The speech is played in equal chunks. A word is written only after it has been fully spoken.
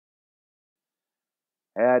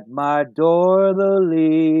At my door the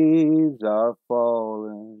leaves are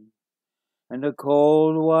falling, and the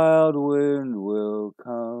cold wild wind will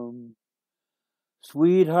come.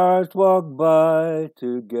 Sweethearts walk by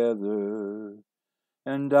together,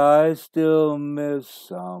 and I still miss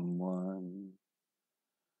someone.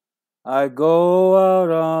 I go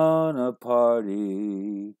out on a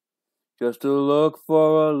party just to look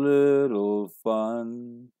for a little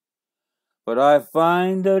fun, but I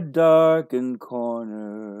find a darkened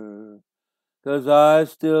corner 'cause I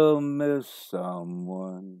still miss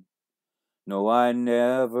someone. No, I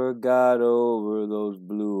never got over those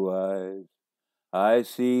blue eyes. I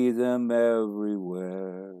see them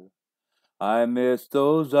everywhere. I miss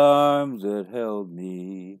those arms that held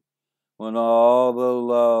me when all the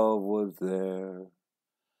love was there.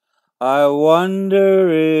 I wonder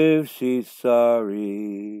if she's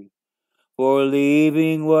sorry for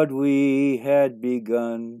leaving what we had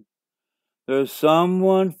begun. There's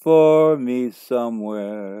someone for me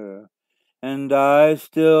somewhere, and I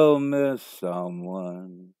still miss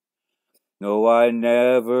someone. No, I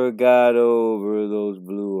never got over those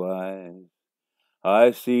blue eyes. I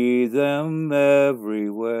see them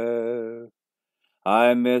everywhere.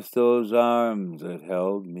 I miss those arms that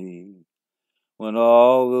held me when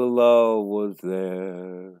all the love was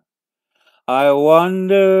there. I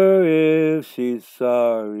wonder if she's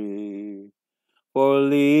sorry for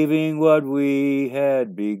leaving what we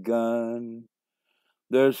had begun.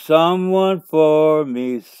 There's someone for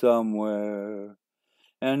me somewhere,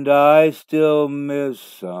 and I still miss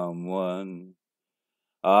someone.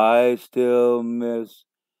 I still miss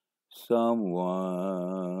someone.